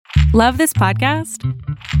Love this podcast?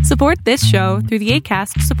 Support this show through the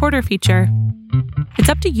Acast supporter feature. It's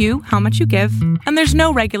up to you how much you give, and there's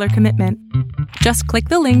no regular commitment. Just click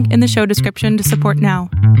the link in the show description to support now.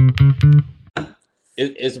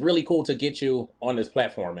 It's really cool to get you on this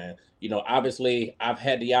platform, man. You know, obviously, I've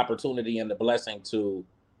had the opportunity and the blessing to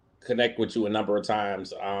connect with you a number of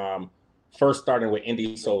times. First starting with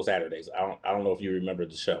Indie Soul Saturdays. I don't know if you remember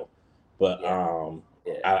the show, but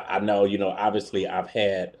I know, you know, obviously I've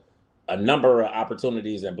had a number of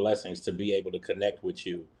opportunities and blessings to be able to connect with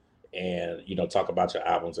you and, you know, talk about your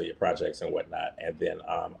albums or your projects and whatnot. And then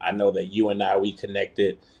I know that you and we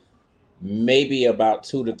connected maybe about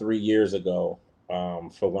 2 to 3 years ago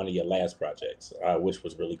for one of your last projects, which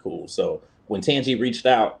was really cool. So when Tangi reached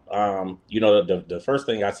out, you know, the first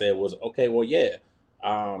thing I said was, okay, well, yeah,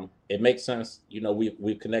 it makes sense. You know,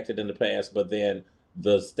 we've connected in the past, but then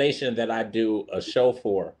the station that I do a show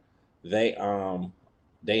for,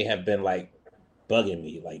 they have been like bugging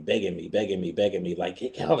me, like begging me, like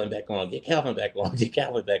get Calvin back on, get Calvin back on, get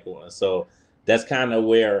Calvin back on. So that's kind of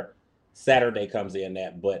where Saturday comes in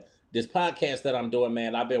at. But this podcast that I'm doing,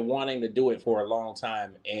 man, I've been wanting to do it for a long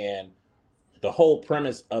time. And the whole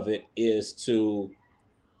premise of it is to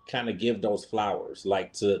kind of give those flowers,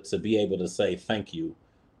 like to be able to say thank you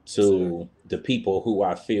to the people who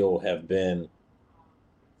I feel have been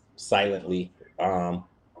silently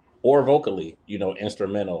or vocally, you know,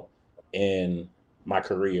 instrumental in my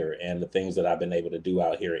career and the things that I've been able to do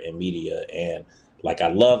out here in media. And like, I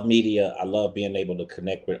love media. I love being able to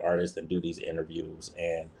connect with artists and do these interviews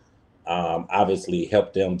and obviously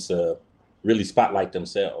help them to really spotlight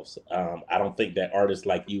themselves. I don't think that artists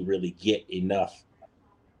like you really get enough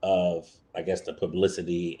of, I guess, the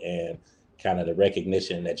publicity and kind of the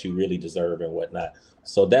recognition that you really deserve and whatnot.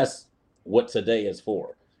 So that's what today is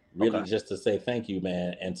for. Really, just to say thank you,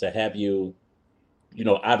 man, and to have you, you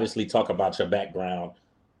know, obviously talk about your background,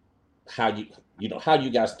 how you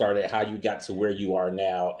got started, how you got to where you are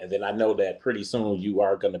now, and then I know that pretty soon you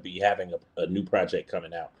are going to be having a new project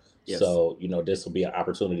coming out. Yes. So, you know, this will be an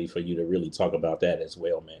opportunity for you to really talk about that as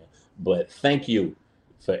well, man. But thank you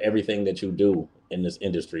for everything that you do in this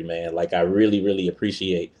industry, man. Like, I really, really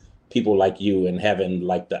appreciate people like you and having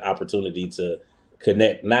like the opportunity to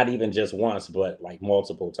connect, not even just once, but like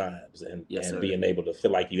multiple times, and being able to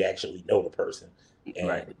feel like you actually know the person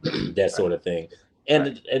and that sort of thing.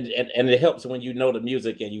 And, and it helps when you know the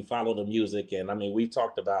music and you follow the music. And I mean, we've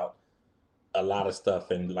talked about a lot of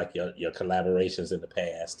stuff and like your collaborations in the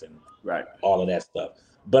past and all of that stuff.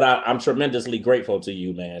 But I'm tremendously grateful to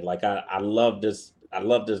you, man. Like I love this. I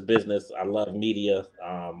love this business. I love media.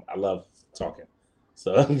 I love talking.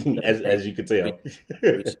 So as you can tell,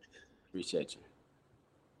 appreciate you.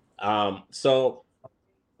 So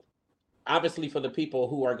obviously for the people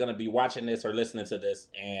who are going to be watching this or listening to this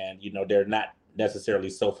and, you know, they're not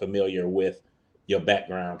necessarily so familiar with your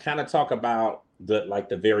background, kind of talk about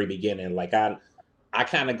the very beginning. Like I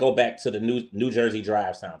kind of go back to the New Jersey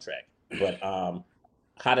Drive soundtrack, but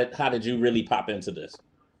how did you really pop into this?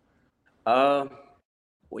 Well,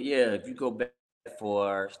 yeah, if you go back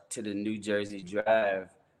to the New Jersey Drive,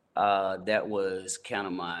 that was kind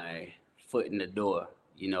of my foot in the door.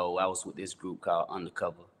 You know, I was with this group called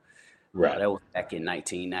Undercover. Right. That was back in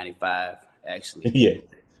 1995, actually. Yeah.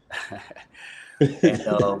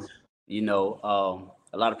 And, you know,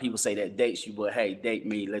 a lot of people say that dates you, but hey, date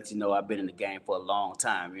me, let you know I've been in the game for a long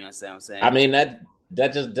time. You understand what I'm saying? I mean,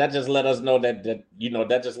 that just let us know that you know,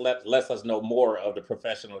 that just lets us know more of the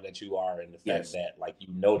professional that you are and the fact that like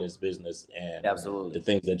you know this business and absolutely the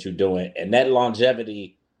things that you're doing, and that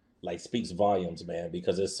longevity like speaks volumes, man,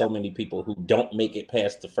 because there's so many people who don't make it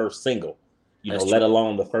past the first single, you know, let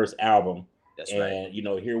alone the first album. That's and you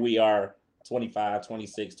know, here we are 25,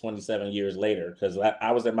 26, 27 years later, because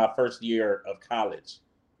I was in my first year of college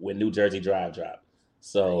when New Jersey Drive dropped.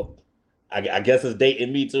 So I guess it's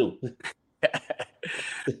dating me too.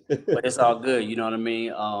 But it's all good, you know what I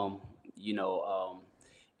mean? You know,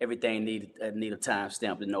 everything need a time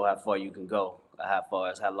stamp to know how far you can go,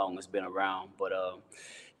 how long it's been around. But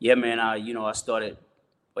yeah, man, you know, I started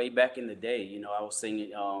way back in the day. You know, I was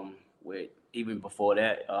singing with even before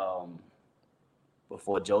that,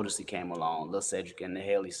 before Jodeci came along, Lil Cedric and the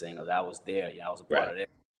Haley Singers. I was there. Yeah, I was a part of that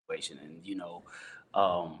situation, and you know,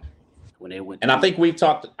 when they went. And I think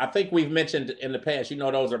we've mentioned in the past. You know,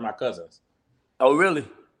 those are my cousins. Oh, really?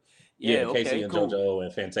 Yeah, okay, Casey and JoJo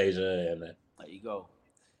and Fantasia and. There you go.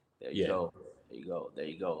 There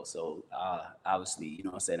you go. So obviously, you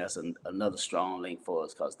know what I'm saying, that's another strong link for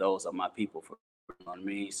us because those are my people, you know what I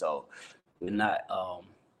mean? So we're not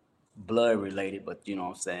blood related, but you know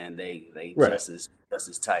what I'm saying, they just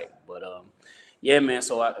as tight. But Yeah, man.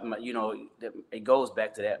 So it goes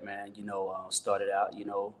back to that, man. Started out,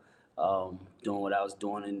 doing what I was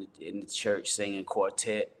doing in the church, singing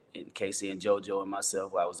quartet. And Casey and JoJo and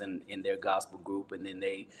myself, I was in their gospel group, and then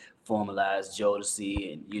they formalized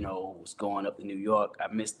Jodeci, and was going up to New York.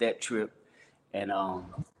 I missed that trip, and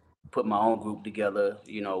put my own group together.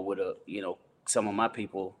 With some of my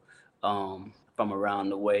people from around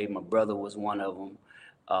the way. My brother was one of them,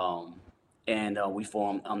 and we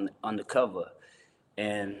formed Undercover.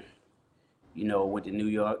 And went to New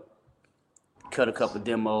York, cut a couple of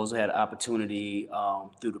demos, had an opportunity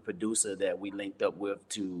through the producer that we linked up with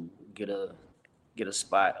to get a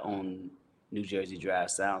spot on New Jersey Drive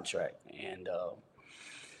soundtrack. And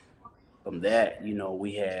from that,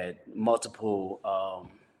 we had multiple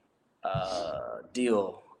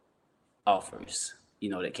deal offers,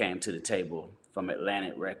 that came to the table, from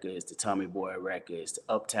Atlantic Records to Tommy Boy Records to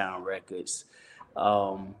Uptown Records.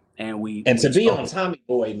 And to be on Tommy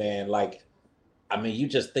Boy, man, like, I mean, you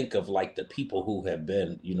just think of like the people who have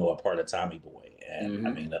been, a part of Tommy Boy, and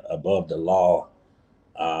I mean, Above the Law,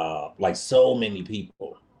 like so many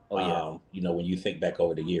people. Oh yeah. When you think back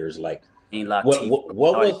over the years, like what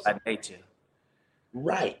was by nature.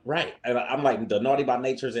 Right. And I'm like the Naughty by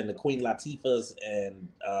Natures and the Queen Latifahs, and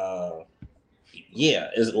yeah,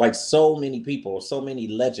 it's like so many people, so many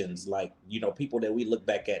legends, like people that we look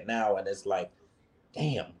back at now, and it's like,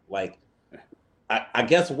 damn, like I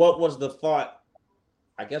guess what was the thought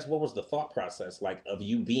process like of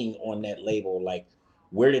you being on that label? Like,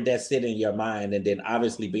 where did that sit in your mind? And then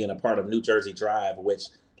obviously being a part of New Jersey Drive, which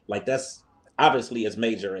like that's obviously is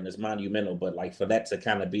major and is monumental, but like for that to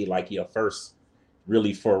kind of be like your first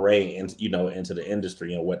really foray into into the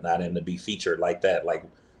industry and whatnot, and to be featured like that, like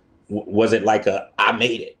was it like I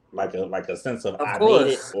made it, like a sense of I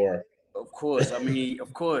made it? Or of course, I mean,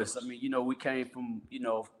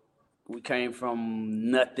 we came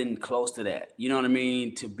from nothing close to that. You know what I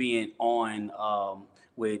mean? To being on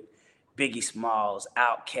with Biggie Smalls,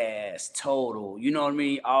 Outkast, Total. You know what I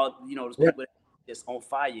mean? All those people that's on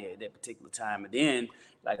fire at that particular time. And then,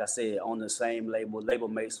 like I said, on the same label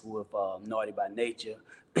mates with Naughty by Nature,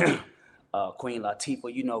 Queen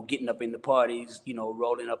Latifah. Getting up in the parties.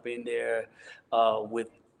 Rolling up in there with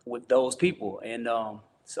those people. And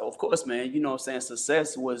so of course, man, what I'm saying,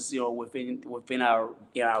 success was, within our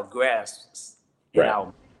grasp, right.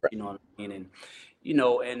 What I mean,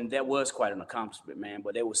 and that was quite an accomplishment, man.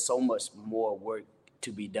 But there was so much more work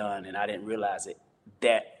to be done, and I didn't realize it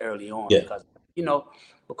that early on,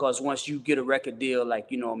 because once you get a record deal, like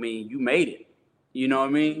you made it. You know what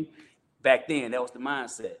I mean? Back then, that was the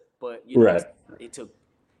mindset. But right.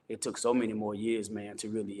 it took so many more years, man, to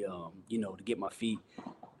really to get my feet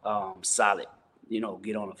solid.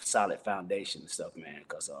 Get on a solid foundation and stuff, man.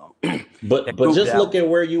 Because but just look at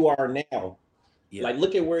where you are now. Yeah. Like,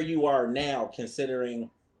 look at where you are now, considering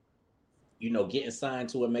getting signed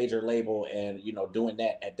to a major label and doing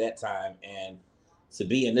that at that time, and to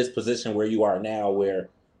be in this position where you are now, where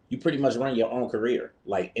you pretty much run your own career,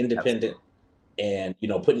 like independent. Absolutely. And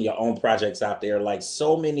putting your own projects out there. Like,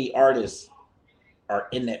 so many artists are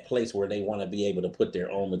in that place where they want to be able to put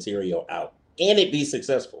their own material out and it be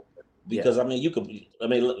successful. Because I mean,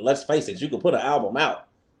 let's face it, you could put an album out,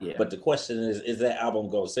 but the question is that album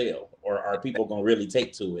gonna sell, or are people gonna really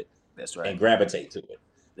take to it? That's right. And gravitate to it?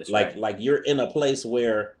 That's like right. You're in a place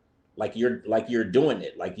where you're doing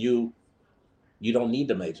it, like you don't need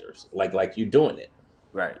the majors, like you're doing it.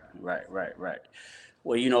 Right.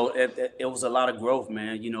 Well, it was a lot of growth,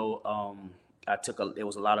 man. There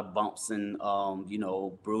was a lot of bumps and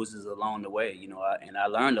bruises along the way. And I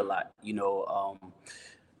learned a lot.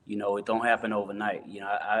 It don't happen overnight.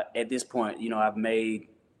 I at this point,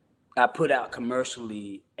 I put out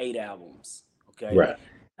commercially 8 albums. Okay. Right.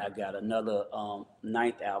 I got another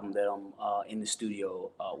 9th album that I'm in the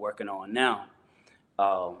studio working on now.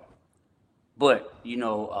 But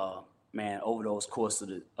man, over those course of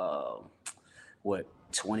the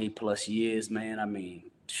 20 plus years, man, I mean,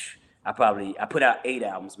 I put out 8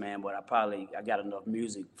 albums, man, but I got enough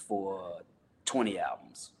music for 20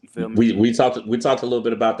 albums. You feel me? We talked a little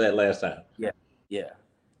bit about that last time. Yeah.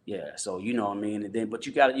 So you know what I mean, and then but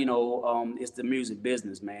you got it's the music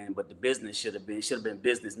business, man. But the business should have been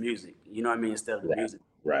business music. You know what I mean, instead of the music.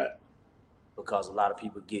 Right. Because a lot of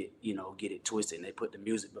people get it twisted, and they put the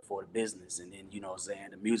music before the business, and then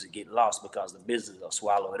the music get lost because the business will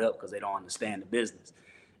swallow it up because they don't understand the business.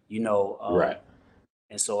 Right.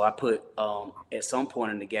 And so I put at some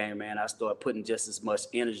point in the game, man, I started putting just as much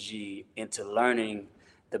energy into learning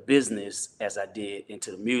the business as I did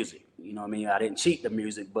into the music. You know what I mean? I didn't cheat the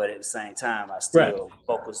music, but at the same time, I still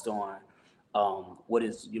focused on what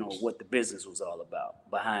is, what the business was all about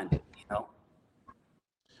behind it,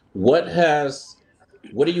 What has,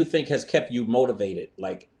 what do you think has kept you motivated,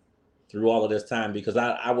 like through all of this time? Because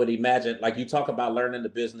I would imagine, like you talk about learning the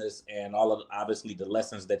business and all of obviously the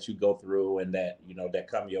lessons that you go through and that, that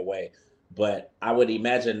come your way. But I would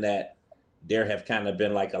imagine that there have kind of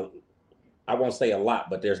been like I won't say a lot,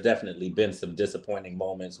 but there's definitely been some disappointing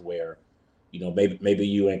moments where, maybe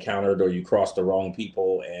you encountered or you crossed the wrong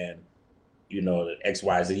people and,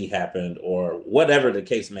 XYZ happened or whatever the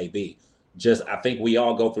case may be. Just, I think we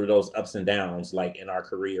all go through those ups and downs, like in our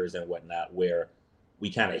careers and whatnot, where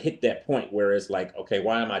we kind of hit that point where it's like, okay,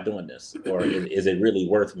 why am I doing this? Or is it really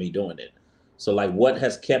worth me doing it? So, like, what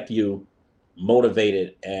has kept you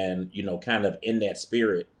motivated and, kind of in that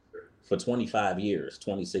spirit for 25 years,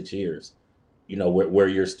 26 years, where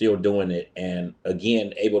you're still doing it and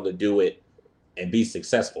again, able to do it and be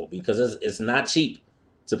successful because it's not cheap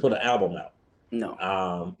to put an album out. No.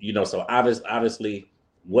 So obviously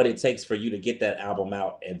what it takes for you to get that album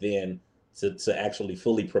out and then to actually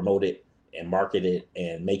fully promote it and market it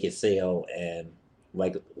and make it sell and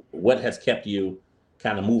like what has kept you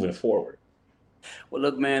kind of moving forward? Well,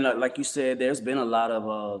 look, man, like you said, there's been a lot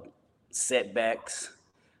of setbacks,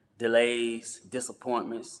 delays,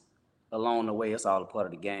 disappointments along the way. It's all a part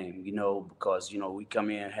of the game, because we come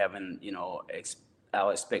in having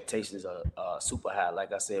our expectations are super high.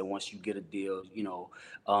 Like I said, once you get a deal,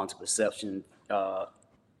 to perception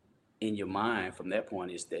in your mind from that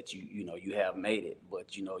point is that you have made it,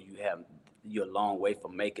 but you're a long way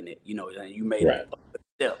from making it. And you made Right. a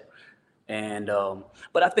step. And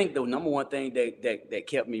but I think the number one thing that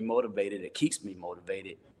kept me motivated, that keeps me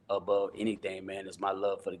motivated above anything, man, is my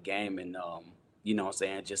love for the game. And what I'm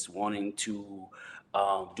saying, just wanting to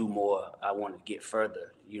do more. I want to get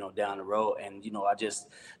further, down the road. And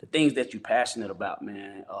the things that you're passionate about,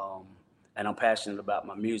 man. And I'm passionate about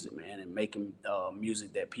my music, man, and making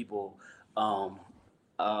music that people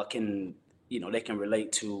can, they can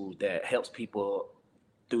relate to, that helps people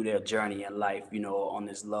through their journey in life, on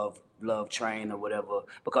this love train or whatever,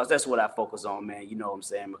 because that's what I focus on, man. You know what I'm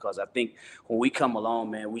saying? Because I think when we come along,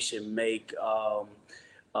 man, we should make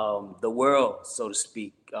the world, so to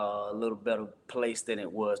speak, a little better place than it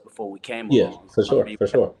was before we came Yeah, along. for I sure, mean, for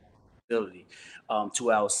sure. ability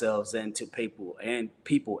to ourselves and to people and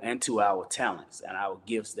to our talents and our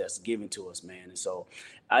gifts that's given to us, man. And so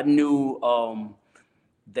I knew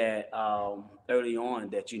that early on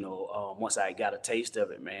that once I got a taste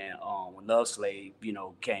of it, man, when Love Slave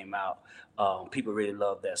came out, people really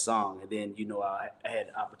loved that song. And then I had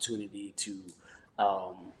the opportunity to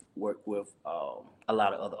work with a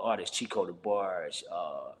lot of other artists, Chico DeBarge,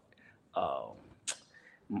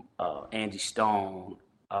 Angie Stone.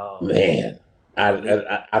 Man, The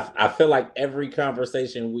list. I feel like every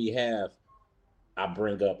conversation we have, I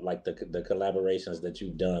bring up like the collaborations that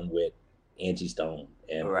you've done with Angie Stone,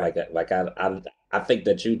 and Right. I think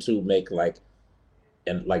that you two make like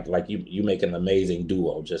and like you make an amazing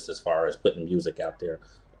duo just as far as putting music out there,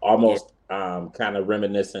 Yeah. almost kind of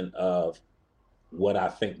reminiscent of what I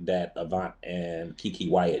think that Avant and Kiki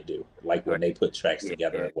Wyatt do, like when Right. they put tracks Yeah.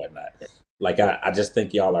 together Yeah. and whatnot. Like I just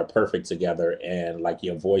think y'all are perfect together, and like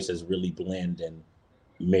your voices really blend and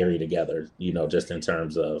marry together. Just in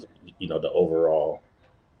terms of the overall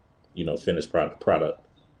finished product.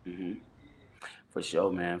 hmm For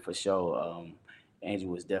sure, man. For sure. Angie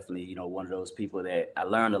was definitely, one of those people that I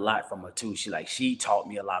learned a lot from her too. She taught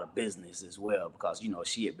me a lot of business as well because,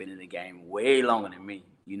 she had been in the game way longer than me,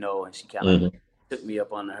 and she kind of Hmm. took me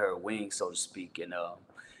up under her wing, so to speak. And,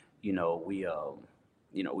 you know, we,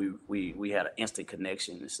 we had an instant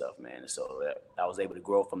connection and stuff, man. And so I was able to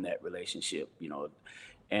grow from that relationship,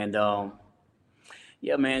 and,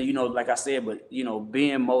 yeah, man. Like I said, but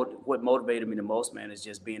what motivated me the most, man, is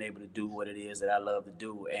just being able to do what it is that I love to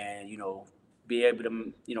do, and be able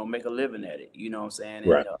to make a living at it. You know what I'm saying?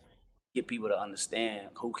 Right. And get people to understand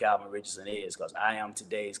who Calvin Richardson is, because I am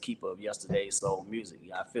today's keeper of yesterday's soul music.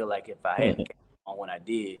 I feel like if I hadn't came on when I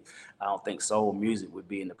did, I don't think soul music would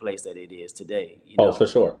be in the place that it is today. Oh, for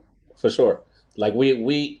sure, for sure. Like we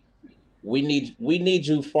need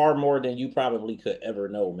you far more than you probably could ever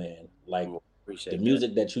know, man. Like the Appreciate that.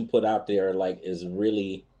 music that you put out there, like is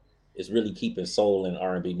really keeping soul and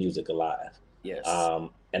R&B music alive. Yes.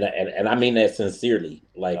 And I mean that sincerely.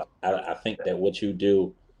 Uh, Like I think that what you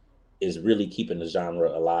do is really keeping the genre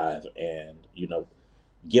alive, and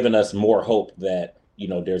giving us more hope that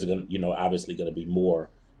there's gonna obviously gonna be more,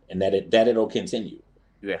 and that it'll continue.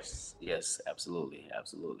 Yes, absolutely.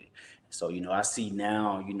 So, I see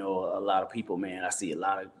now, a lot of people, man. I see a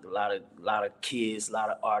lot of kids, a lot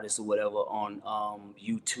of artists or whatever on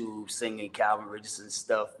YouTube singing Calvin Richardson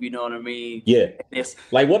stuff. You know what I mean? Yeah. And it's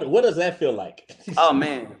Like what does that feel like? Oh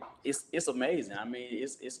man, it's amazing. I mean,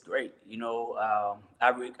 it's great.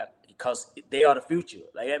 Because they are the future.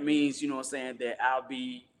 Like that means, what I'm saying, that I'll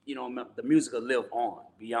be, the music will live on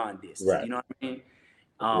beyond this. Right. You know what I mean?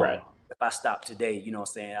 Right. If I stop today, what I'm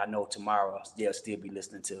saying, I know tomorrow they'll still be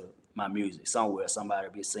listening to my music. Somewhere somebody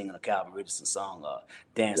will be singing a Calvin Richardson song or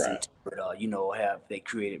dancing Right. to it, or have they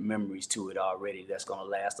created memories to it already that's gonna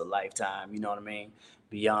last a lifetime. You know what I mean?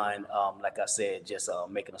 Beyond, like I said, just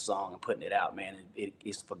making a song and putting it out, man.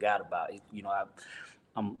 It's forgot about.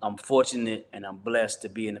 I'm fortunate and I'm blessed to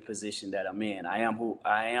be in the position that I'm in. I am who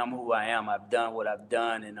I am. I've done what I've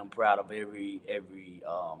done, and I'm proud of every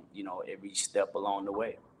step along the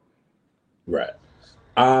way. Right.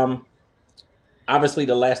 Um, Obviously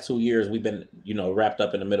the last 2 years we've been, wrapped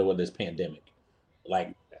up in the middle of this pandemic.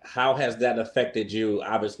 Like, how has that affected you,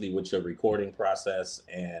 obviously, with your recording process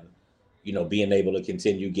and, being able to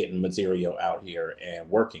continue getting material out here and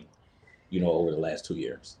working, over the last 2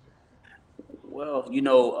 years? Well,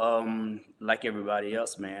 like everybody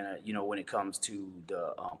else, man, when it comes to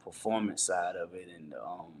the performance side of it, and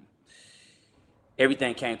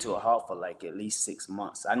everything came to a halt for like at least 6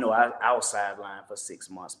 months. I know I was sidelined for 6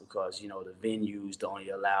 months because, the venues only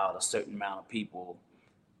allowed a certain amount of people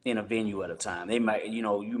in a venue at a time. They might,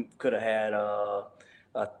 you could have had a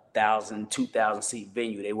 1,000, 2,000 seat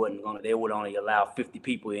venue. They would only allow 50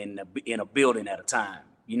 people in a building at a time.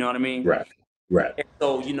 You know what I mean? Right. Right. And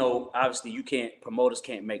so, obviously promoters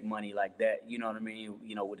can't make money like that, you know what I mean?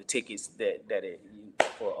 With the tickets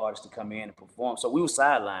for artists to come in and perform. So we were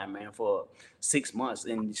sidelined, man, for 6 months.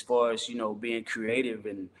 And as far as, being creative,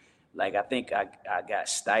 and like, I think I got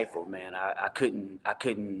stifled, man. I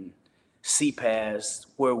couldn't see past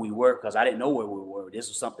where we were because I didn't know where we were. This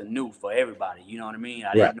was something new for everybody. You know what I mean?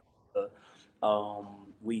 I Right. didn't know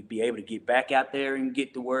we'd be able to get back out there and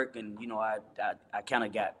get to work. And, I kind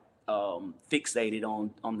of got fixated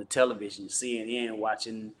on the television, CNN,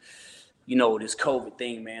 watching, this COVID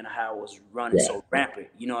thing, man, how it was running Right. so rampant.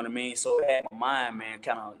 You know what I mean? So it had my mind, man,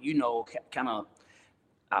 kind of,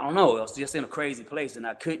 I don't know, I was just in a crazy place, and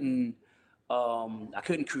I couldn't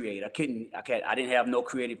create. I didn't have no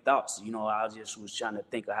creative thoughts. I just was trying to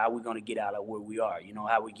think of how we're gonna get out of where we are.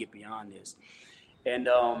 How we get beyond this. And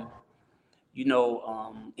in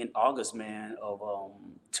August, man, of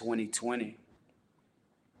 2020.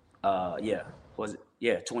 Yeah, was it?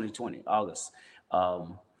 Yeah, 2020 August.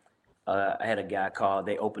 Um, I had a guy call.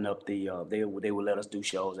 They opened up they would let us do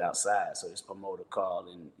shows outside. So this promoter called,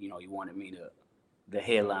 and he wanted me to the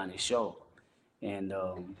headline his show, and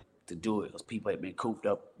to do it because people had been cooped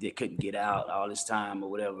up. They couldn't get out all this time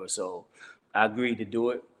or whatever. So I agreed to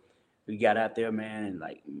do it. We got out there, man, and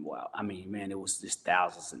like, wow. I mean, man, it was just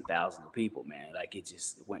thousands and thousands of people, man. Like, it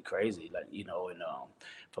just went crazy, like, and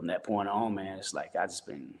from that point on, man, it's like I just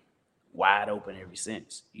been wide open ever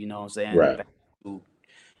since. You know what I'm saying? Right. Back to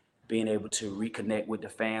being able to reconnect with the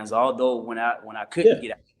fans. Although when I couldn't Yeah.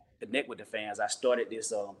 get out, connect with the fans, I started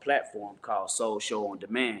this platform called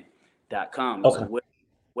soulshowondemand.com. It's a Okay.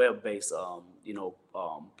 web-based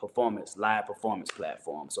live performance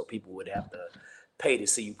platform. So people would have to pay to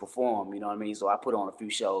see you perform, you know what I mean? So I put on a few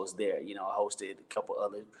shows there. I hosted a couple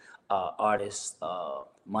other artists,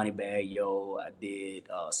 Moneybag Yo, I did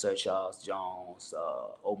Sir Charles Jones,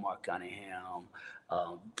 Omar Cunningham,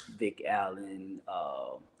 Vic Allen,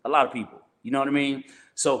 a lot of people. You know what I mean?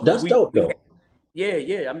 So because That's dope though.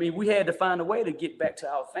 yeah. I mean, we had to find a way to get back to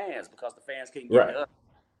our fans because the fans couldn't get Right. to us,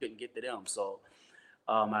 couldn't get to them. So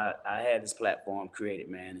I had this platform created,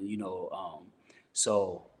 man, and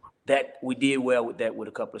so that we did well with that with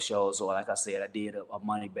a couple of shows. So like I said, I did a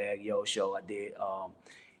Moneybag Yo show. I did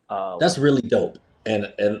That's really dope.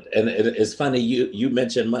 And it's funny you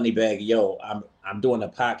mentioned Moneybag Yo. I'm doing a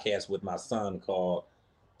podcast with my son called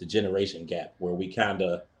The Generation Gap, where we kind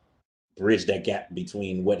of bridge that gap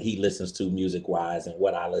between what he listens to music wise and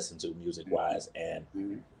what I listen to music wise. And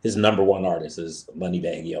mhm. his number one artist is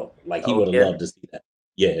Moneybag Yo. Like, he Oh would have yeah. loved to see that.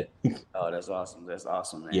 Yeah. Oh, that's awesome. That's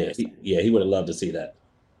awesome, man. Yeah. He would have loved to see that.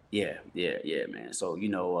 Yeah, man. So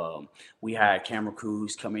we hired camera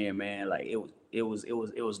crews come in, man. Like it was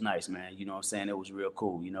nice, man. You know what I'm saying? It was real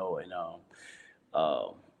cool,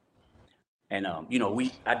 um,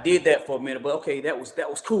 I did that for a minute, but okay, that was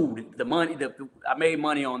cool. The money, I made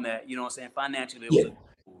money on that. You know what I'm saying? Financially, it was Yeah.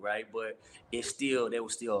 cool, right? But there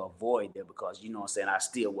was still a void there because you know what I'm saying. I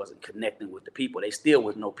still wasn't connecting with the people. They still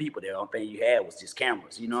was no people there. The only thing you had was just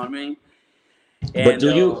cameras. You know what I mean? But And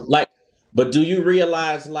do you like? But do you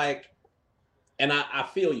realize like? And I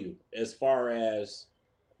feel you as far as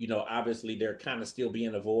obviously there kind of still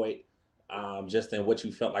being a void, just in what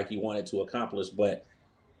you felt like you wanted to accomplish. But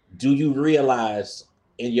do you realize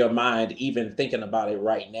in your mind, even thinking about it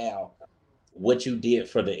right now, what you did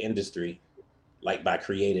for the industry, like by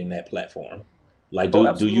creating that platform? Like, oh, do you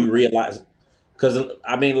absolutely. realize? Because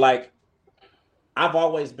I mean, like, I've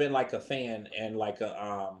always been like a fan and like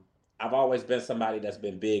I've always been somebody that's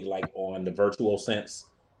been big like on the virtual sense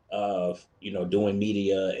of doing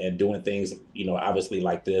media and doing things obviously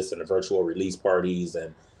like this and the virtual release parties,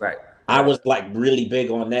 and Right. I was like really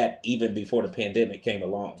big on that even before the pandemic came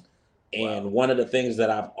along. And Wow. one of the things that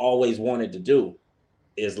I've always wanted to do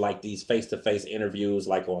is like these face-to-face interviews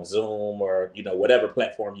like on Zoom or whatever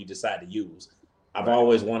platform you decide to use. I've Right.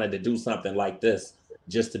 always wanted to do something like this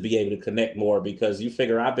just to be able to connect more, because you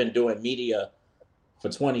figure I've been doing media for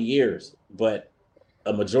 20 years, but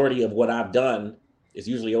a majority of what I've done is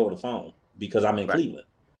usually over the phone because I'm in Right. Cleveland.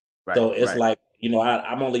 Right. So it's Right. like,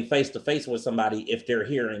 I'm only face to face with somebody if they're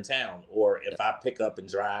here in town, or Yeah. if I pick up and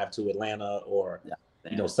drive to Atlanta, or, Yeah.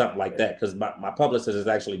 Damn. something like that. Cause my publicist is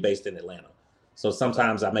actually based in Atlanta. So Okay.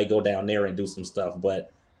 sometimes I may go down there and do some stuff,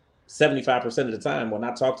 but 75% of the time when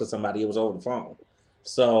I talk to somebody, it was over the phone. Right.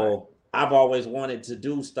 So I've always wanted to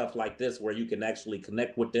do stuff like this where you can actually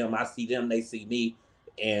connect with them. I see them, they see me,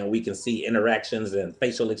 and we can see interactions and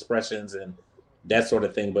facial expressions and that sort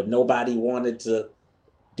of thing. But nobody wanted to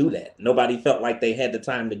do that. Nobody felt like they had the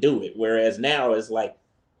time to do it. Whereas now it's like,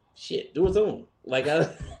 shit, do a Zoom. Like,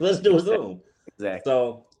 let's do a Zoom. Exactly.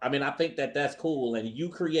 So, I mean, I think that that's cool. And you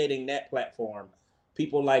creating that platform,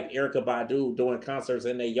 people like Erica Badu doing concerts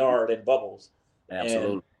in their yard and bubbles, and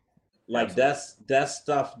Absolutely. like Absolutely. that's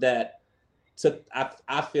stuff that took.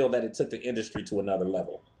 I feel that it took the industry to another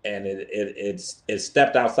level, and it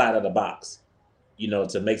stepped outside of the box,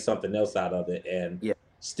 to make something else out of it, and Yeah.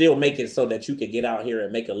 still make it so that you could get out here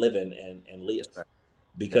and make a living and live. That's right.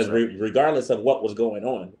 That's Because right. regardless of what was going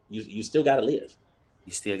on, you still got to live.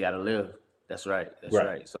 You still got to live. That's right. That's Right.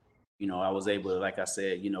 right. So, I was able to, like I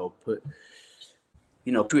said, put,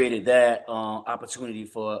 created that opportunity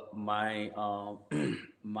for my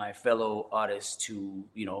my fellow artists to,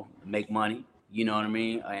 make money. You know what I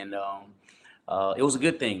mean? And it was a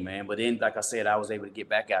good thing, man. But then, like I said, I was able to get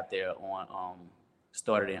back out there on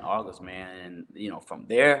started in August, man, and from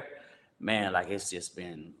there, man, like it's just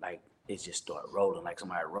been like it's just started rolling, like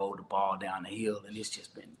somebody rolled the ball down the hill, and it's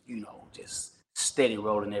just been just steady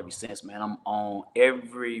rolling ever since, man. I'm on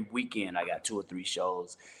every weekend. I got 2 or 3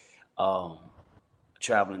 shows, um,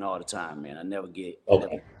 traveling all the time, man. I never Okay. get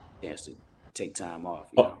a chance to take time off.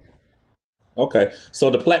 Oh, okay. So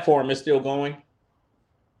the platform is still going.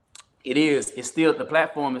 It is. It's still the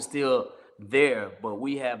platform is still there, but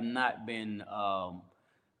we have not been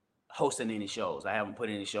hosting any shows. I haven't put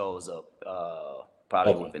any shows up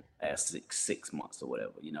probably Okay. within the last six months or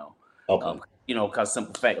whatever. Okay. Because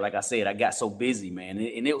simple fact, like I said, I got so busy, man,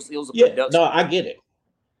 and it was a Yeah. production, No, I get it.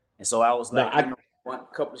 and so I was No, like, I. one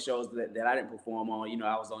couple of shows that I didn't perform on,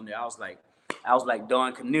 I was on there. I was like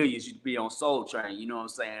Don Cornelius used to be on Soul Train. You know what I'm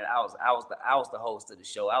saying? I was the host of the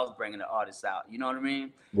show. I was bringing the artists out. You know what I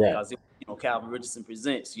mean? Right. Because Calvin Richardson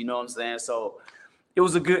presents. You know what I'm saying? So it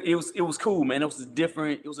was cool, man. It was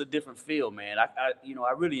a different feel, man. I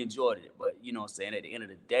really enjoyed it. But what I'm saying, at the end of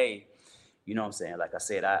the day, what I'm saying, like I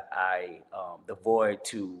said, the void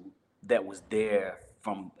that was there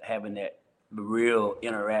from having that real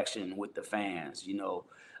interaction with the fans,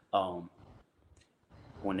 um,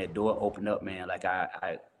 when that door opened up, man, like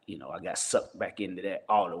I got sucked back into that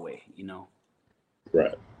all the way.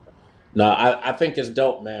 Right. No, I think it's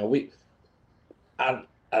dope, man. I,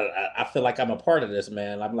 I feel like I'm a part of this,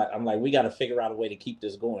 man. I'm like we got to figure out a way to keep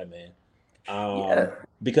this going, man. Yeah,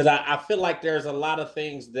 Because I feel like there's a lot of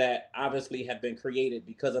things that obviously have been created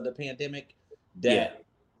because of the pandemic yeah, that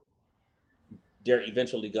they're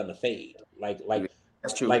eventually gonna fade. Like yeah. like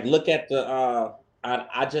That's true. like look at the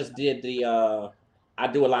I just did the I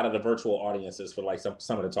do a lot of the virtual audiences for like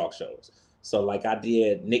some of the talk shows. So like I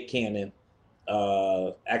did Nick Cannon.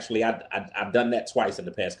 Actually I've done that twice in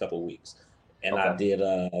the past couple of weeks. And I Okay,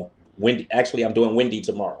 did Wendy. Actually I'm doing Wendy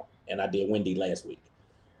tomorrow, and I did Wendy last week.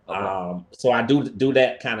 okay. So I do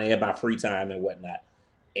that kind of in my free time and whatnot.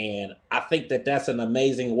 And I think that that's an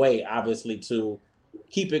amazing way, obviously, to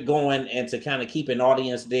keep it going and to kind of keep an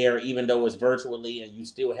audience there, even though it's virtually and you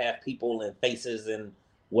still have people and faces and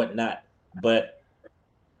whatnot. But,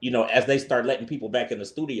 as they start letting people back in the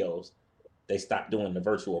studios, they stop doing the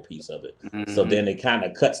virtual piece of it. So Hmm. then it kind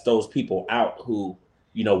of cuts those people out who,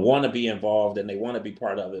 want to be involved and they want to be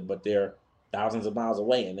part of it, but they're thousands of miles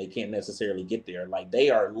away and they can't necessarily get there. Like they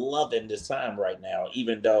are loving this time right now,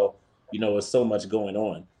 even though, there's so much going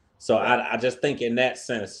on. So Right. I just think in that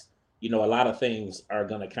sense, a lot of things are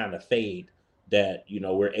going to kind of fade that,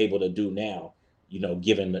 we're able to do now,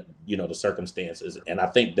 given, the circumstances. And I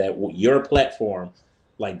think that your platform,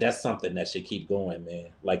 like that's something that should keep going, man.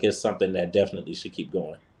 Like it's something that definitely should keep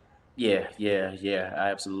going. Yeah. I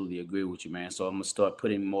absolutely agree with you, man. So I'm gonna start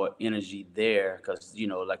putting more energy there because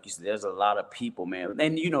like you said, there's a lot of people, man.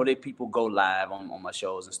 And that people go live on my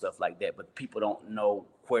shows and stuff like that, but people don't know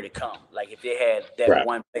where to come. Like if they had that Right.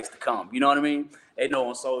 one place to come, you know what I mean? They know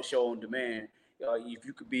on Soul Show on Demand, if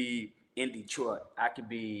you could be in Detroit, I could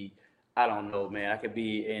be, I don't know, man. I could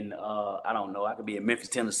be in, I don't know, I could be in Memphis,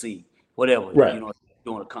 Tennessee, whatever, Right.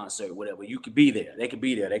 doing a concert, whatever. You could be there. They could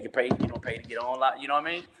be there. They could pay, pay to get online. You know what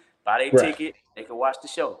I mean? Buy their Right. ticket, they can watch the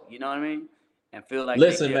show, you know what I mean? And feel like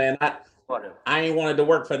Listen, they're man, part of it. I ain't wanted to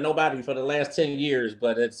work for nobody for the last 10 years,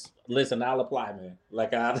 but listen, I'll apply, man.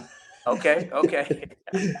 Like Okay. Okay.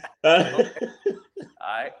 All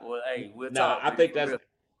right. Well, hey, we'll No, talk, I man, think for real.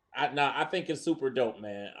 I think it's super dope,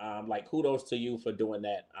 man. Like kudos to you for doing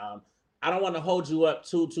that. I don't want to hold you up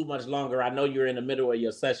too much longer. I know you're in the middle of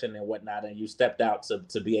your session and whatnot, and you stepped out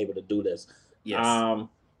to be able to do this. Yes. Um,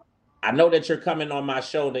 I know that you're coming on my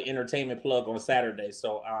show, the Entertainment Plug, on Saturday.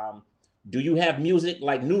 So, do you have music,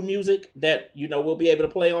 like new music that we'll be able to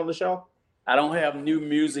play on the show? I don't have new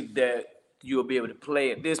music that you'll be able to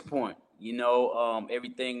play at this point.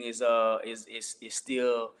 Everything is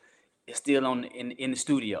still on in the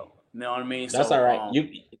studio. You know what I mean? That's all So right.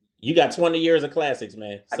 You got 20 years of classics,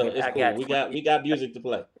 man. So it's I cool. got We 20. got music to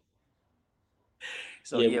play.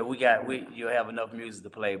 So Yeah. yeah, you'll have enough music to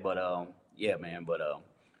play, but yeah, man. But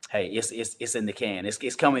hey, it's in the can.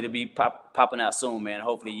 It's coming to be popping out soon, man.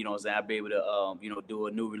 Hopefully, what I'm saying, I'll be able to do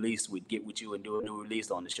a new release get with you and do a new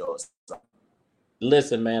release on the show. So,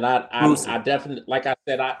 Listen, man, I exclusive. definitely, like I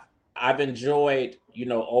said, I've enjoyed,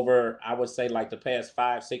 over, I would say, like the past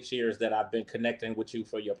 5-6 years that I've been connecting with you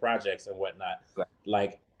for your projects and whatnot. Right.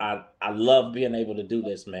 Like I love being able to do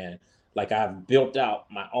this, man. Like I've built out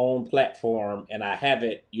my own platform and I have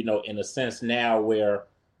it, in a sense now where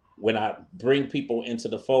when I bring people into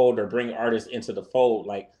the fold or bring artists into the fold,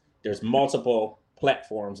 like there's multiple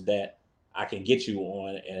platforms that I can get you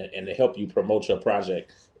on and to help you promote your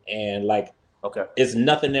project. And like Okay. it's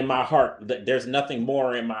nothing in my heart. There's nothing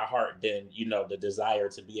more in my heart than the desire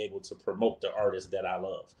to be able to promote the artists that I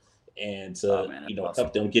love and Oh to man, that's awesome.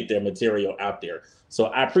 help them get their material out there. So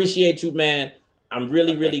I appreciate you, man. I'm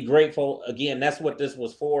really Okay. grateful. Again, that's what this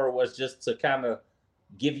was for, was just to kind of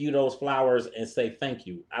give you those flowers and say thank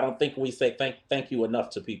you. I don't think we say thank you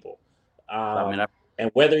enough to people. I mean,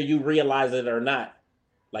 And whether you realize it or not,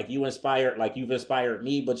 like you've inspired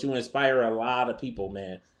me, but you inspire a lot of people,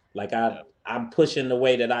 man. Like I'm pushing the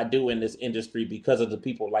way that I do in this industry because of the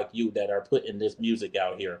people like you that are putting this music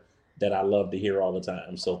out here that I love to hear all the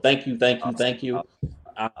time. So thank you. awesome.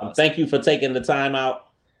 Awesome. Thank you for taking the time out.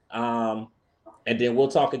 And then we'll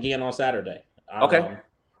talk again on Saturday. Okay.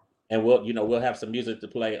 And we'll have some music to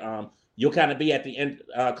play. You'll kind of be at the end,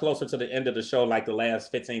 closer to the end of the show, like the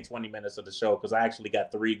last 15-20 minutes of the show, because I actually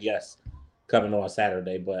got 3 guests coming on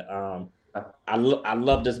Saturday. But I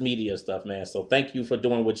love this media stuff, man. So thank you for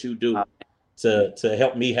doing what you do to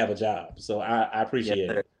help me have a job. So I appreciate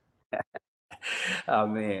it. Oh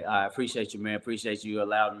man, I appreciate you, man. Appreciate you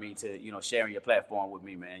allowing me to, sharing your platform with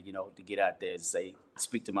me, man. To get out there and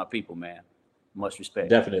speak to my people, man. Much respect.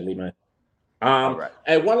 Definitely, man. All right.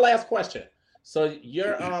 And one last question. So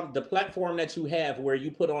your the platform that you have where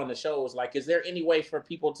you put on the shows, like, is there any way for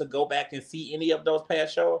people to go back and see any of those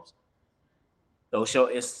past shows?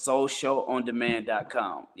 It's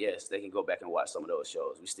soulshowondemand.com. Yes, they can go back and watch some of those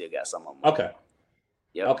shows. We still got some of them. Okay.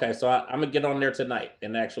 Yep. Okay, so I'm gonna get on there tonight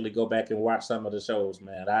and actually go back and watch some of the shows,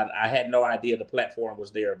 man. I had no idea the platform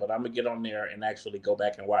was there, but I'm gonna get on there and actually go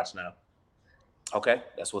back and watch now. Okay,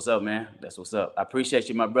 that's what's up, man. That's what's up. I appreciate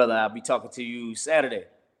you, my brother. I'll be talking to you Saturday.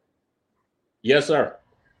 Yes, sir.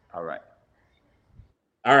 All right.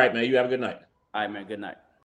 All right, man. You have a good night. All right, man. Good night.